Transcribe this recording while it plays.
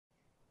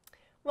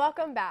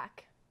Welcome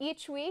back.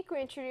 Each week we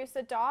introduce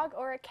a dog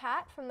or a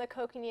cat from the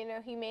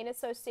Coconino Humane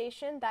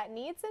Association that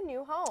needs a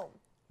new home.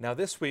 Now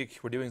this week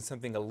we're doing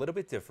something a little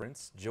bit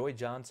different. Joy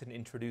Johnson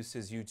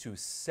introduces you to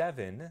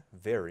 7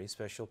 very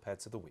special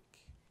pets of the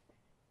week.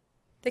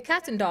 The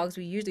cats and dogs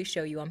we usually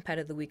show you on Pet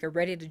of the Week are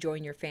ready to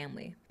join your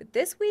family. But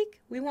this week,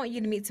 we want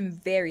you to meet some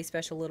very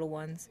special little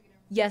ones.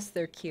 Yes,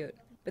 they're cute,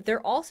 but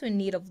they're also in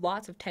need of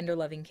lots of tender,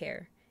 loving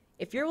care.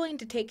 If you're willing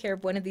to take care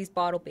of one of these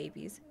bottle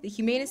babies, the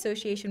Humane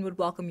Association would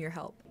welcome your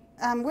help.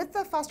 With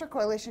the Foster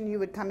Coalition, you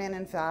would come in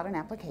and fill out an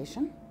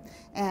application,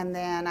 and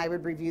then I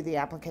would review the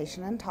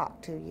application and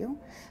talk to you,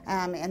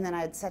 and then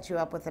I'd set you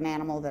up with an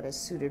animal that is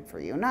suited for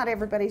you. Not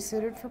everybody's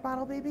suited for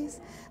bottle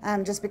babies,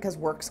 just because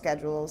work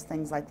schedules,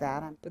 things like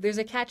that. But there's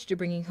a catch to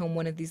bringing home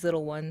one of these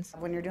little ones.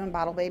 When you're doing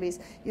bottle babies,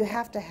 you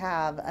have to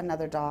have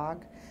another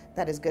dog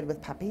that is good with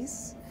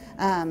puppies,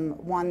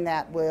 one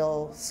that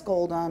will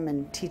scold them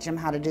and teach them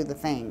how to do the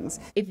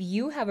things. If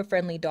you have a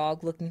friendly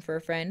dog looking for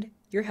a friend,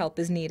 your help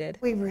is needed.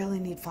 We really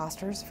need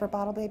fosters for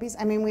bottle babies.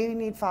 I mean, we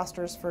need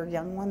fosters for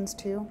young ones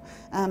too,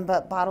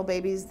 but bottle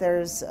babies,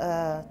 there's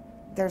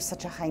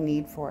such a high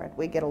need for it.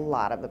 We get a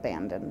lot of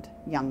abandoned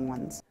young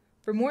ones.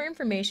 For more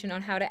information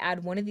on how to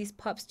add one of these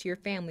pups to your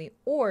family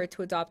or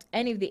to adopt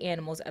any of the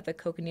animals at the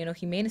Coconino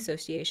Humane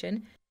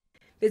Association,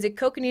 visit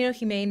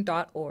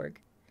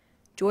coconinohumane.org.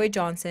 Joy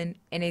Johnson,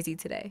 NAZ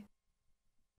Today.